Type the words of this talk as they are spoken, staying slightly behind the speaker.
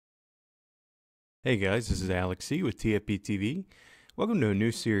Hey guys, this is Alex C with TFP TV. Welcome to a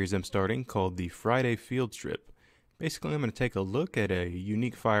new series I'm starting called the Friday Field Strip. Basically, I'm going to take a look at a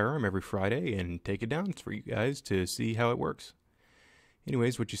unique firearm every Friday and take it down for you guys to see how it works.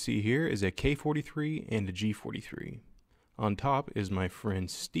 Anyways, what you see here is a K43 and a G43. On top is my friend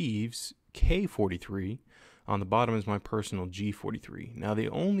Steve's K43. On the bottom is my personal G43. Now, the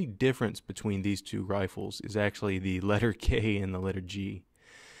only difference between these two rifles is actually the letter K and the letter G.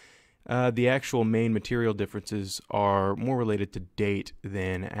 The actual main material differences are more related to date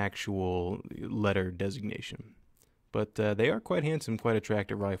than actual letter designation. But they are quite handsome, quite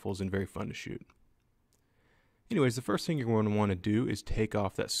attractive rifles, and very fun to shoot. Anyways, the first thing you're going to want to do is take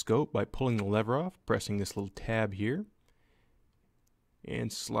off that scope by pulling the lever off, pressing this little tab here,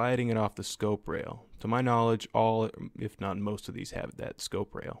 and sliding it off the scope rail. To my knowledge, all, if not most of these have that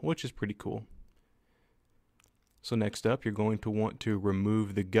scope rail, which is pretty cool. So next up, you're going to want to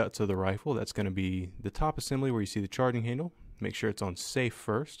remove the guts of the rifle. That's going to be the top assembly where you see the charging handle. Make sure it's on safe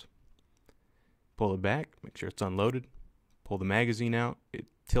first. Pull it back, make sure it's unloaded. Pull the magazine out. It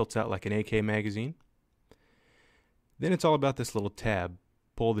tilts out like an AK magazine. Then it's all about this little tab.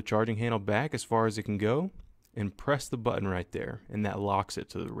 Pull the charging handle back as far as it can go and press the button right there, and that locks it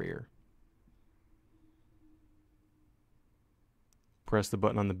to the rear. Press the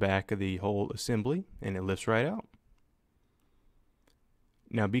button on the back of the whole assembly and it lifts right out.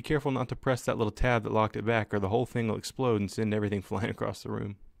 Now be careful not to press that little tab that locked it back, or the whole thing will explode and send everything flying across the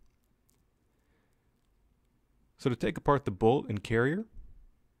room. So to take apart the bolt and carrier,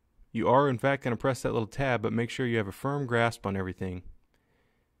 you are in fact going to press that little tab, but make sure you have a firm grasp on everything.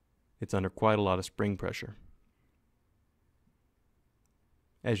 It's under quite a lot of spring pressure.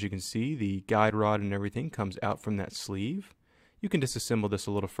 As you can see, the guide rod and everything comes out from that sleeve. You can disassemble this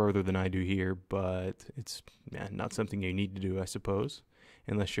a little further than I do here, but it's not something you need to do, I suppose,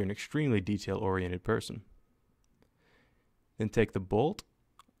 unless you're an extremely detail-oriented person. Then take the bolt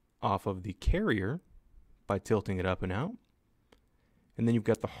off of the carrier by tilting it up and out. And then you've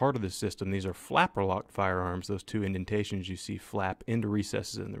got the heart of the system. These are flapper-locked firearms. Those two indentations you see flap into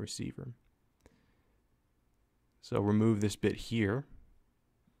recesses in the receiver. So remove this bit here.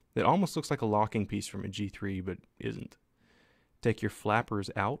 That almost looks like a locking piece from a G3, but isn't. Take your flappers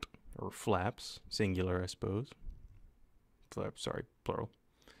out, or flaps, singular I suppose. Sorry, plural.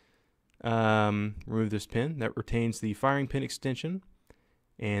 Remove this pin. That retains the firing pin extension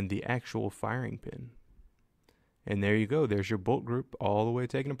and the actual firing pin. And there you go. There's your bolt group all the way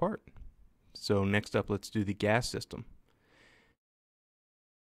taken apart. So next up, let's do the gas system.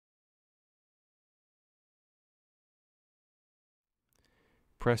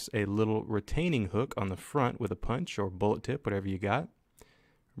 Press a little retaining hook on the front with a punch or bullet tip, whatever you got.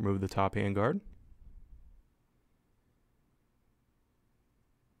 Remove the top handguard.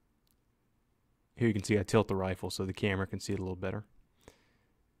 Here you can see I tilt the rifle so the camera can see it a little better.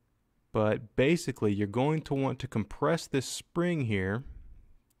 But basically, you're going to want to compress this spring here,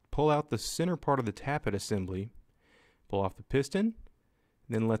 pull out the center part of the tappet assembly, pull off the piston,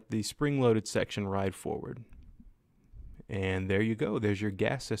 then let the spring-loaded section ride forward. And there you go. There's your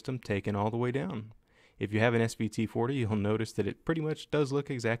gas system taken all the way down. If you have an SVT-40, you'll notice that it pretty much does look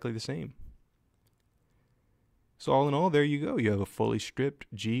exactly the same. So all in all, there you go. You have a fully stripped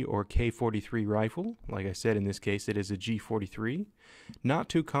G or K43 rifle. Like I said, in this case, it is a G43. Not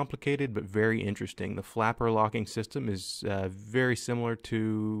too complicated, but very interesting. The flapper locking system is very similar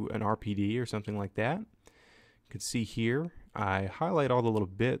to an RPD or something like that. You can see here, I highlight all the little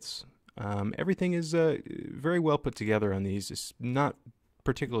bits. Everything is very well put together on these. It's not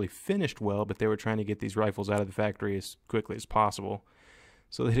particularly finished well, but they were trying to get these rifles out of the factory as quickly as possible.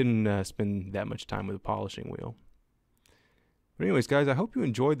 So they didn't spend that much time with a polishing wheel. But anyways, guys, I hope you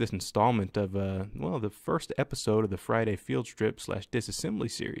enjoyed this installment of, the first episode of the Friday Field Strip /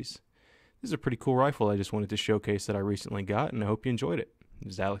 Disassembly series. This is a pretty cool rifle I just wanted to showcase that I recently got, and I hope you enjoyed it.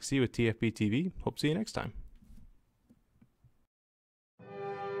 This is Alex C with TFP TV. Hope to see you next time.